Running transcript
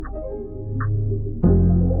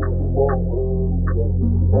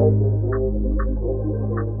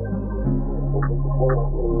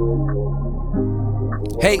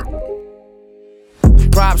Hey,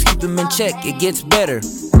 props keep them in check, it gets better.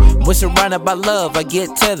 When surrounded by love, I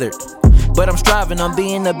get tethered. But I'm striving on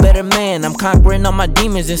being a better man. I'm conquering all my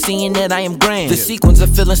demons and seeing that I am grand. The sequence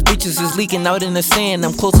of feeling speeches is leaking out in the sand.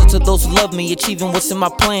 I'm closer to those who love me, achieving what's in my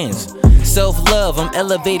plans. Self-love, I'm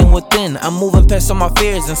elevating within. I'm moving past all my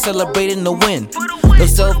fears and celebrating the win. No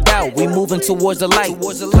self-doubt, we moving towards the light.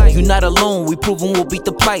 You're not alone, we proving we'll beat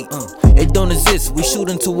the plight. It don't exist, we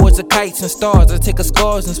shooting towards the kites and stars. I take a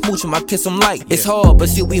scars and smooch them, I kiss them light. It's hard, but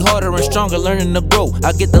see we harder and stronger, learning to grow.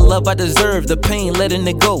 I get the love I deserve, the pain letting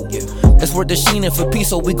it go. That's worth the sheening for peace,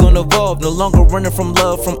 so we gonna evolve. No longer running from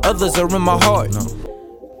love from others or in my heart.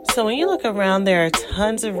 So when you look around, there are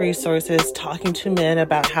tons of resources talking to men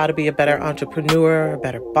about how to be a better entrepreneur, a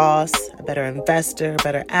better boss, a better investor, a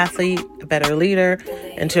better athlete, a better leader,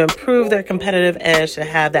 and to improve their competitive edge to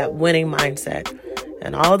have that winning mindset.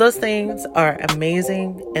 And all of those things are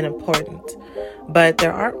amazing and important. But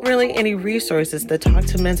there aren't really any resources that talk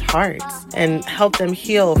to men's hearts and help them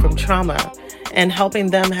heal from trauma and helping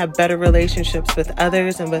them have better relationships with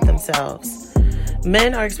others and with themselves.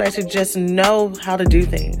 Men are expected to just know how to do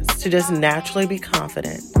things, to just naturally be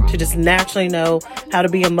confident, to just naturally know how to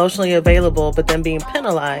be emotionally available, but then being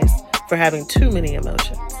penalized for having too many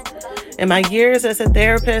emotions. In my years as a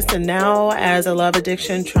therapist and now as a love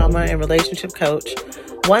addiction, trauma, and relationship coach,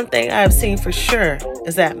 one thing I have seen for sure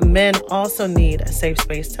is that men also need a safe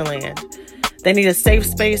space to land. They need a safe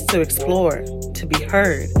space to explore, to be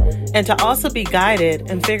heard, and to also be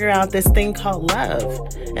guided and figure out this thing called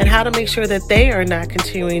love and how to make sure that they are not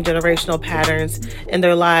continuing generational patterns in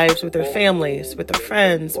their lives, with their families, with their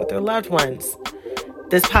friends, with their loved ones.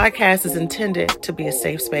 This podcast is intended to be a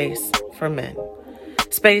safe space for men.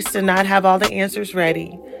 Space to not have all the answers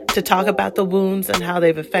ready, to talk about the wounds and how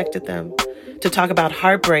they've affected them, to talk about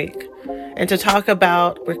heartbreak, and to talk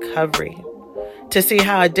about recovery. To see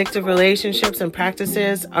how addictive relationships and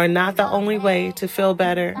practices are not the only way to feel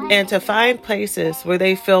better, and to find places where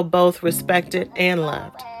they feel both respected and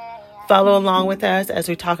loved. Follow along with us as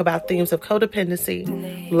we talk about themes of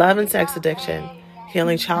codependency, love and sex addiction,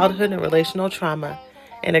 healing childhood and relational trauma,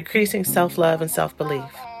 and increasing self-love and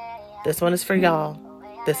self-belief. This one is for y'all.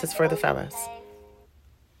 This is for the fellas.